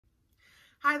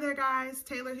Hi there guys,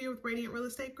 Taylor here with Radiant Real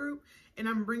Estate Group, and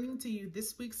I'm bringing to you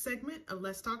this week's segment of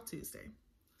Let's Talk Tuesday.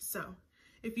 So,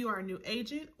 if you are a new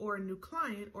agent or a new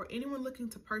client or anyone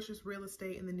looking to purchase real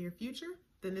estate in the near future,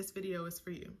 then this video is for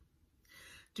you.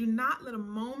 Do not let a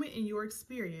moment in your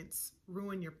experience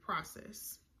ruin your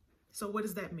process. So what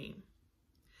does that mean?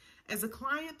 As a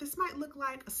client, this might look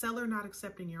like a seller not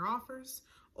accepting your offers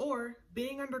or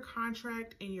being under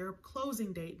contract and your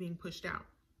closing date being pushed out.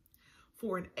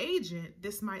 For an agent,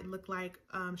 this might look like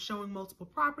showing multiple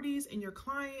properties and your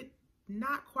client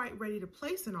not quite ready to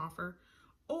place an offer,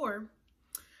 or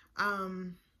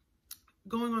going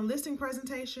on listing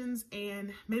presentations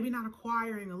and maybe not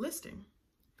acquiring a listing.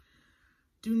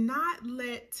 Do not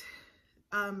let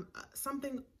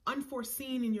something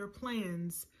unforeseen in your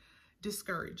plans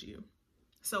discourage you.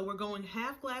 So we're going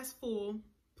half glass full.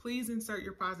 Please insert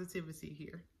your positivity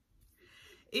here.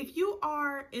 If you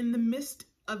are in the midst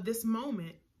of this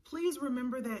moment, please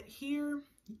remember that here,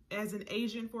 as an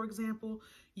agent, for example,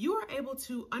 you are able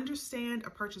to understand a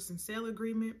purchase and sale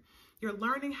agreement. You're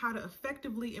learning how to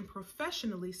effectively and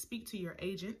professionally speak to your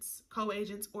agents,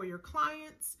 co-agents, or your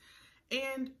clients.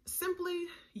 And simply,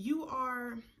 you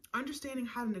are understanding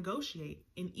how to negotiate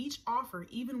in each offer,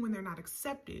 even when they're not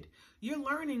accepted. You're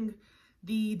learning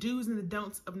the do's and the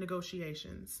don'ts of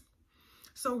negotiations.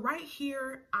 So right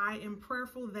here, I am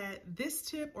prayerful that this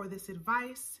tip or this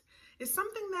advice is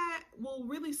something that will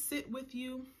really sit with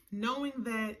you, knowing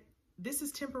that this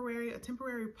is temporary, a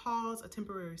temporary pause, a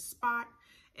temporary spot,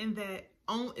 and that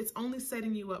it's only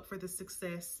setting you up for the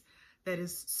success that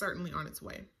is certainly on its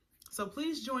way. So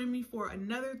please join me for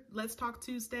another Let's Talk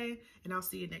Tuesday, and I'll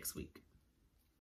see you next week.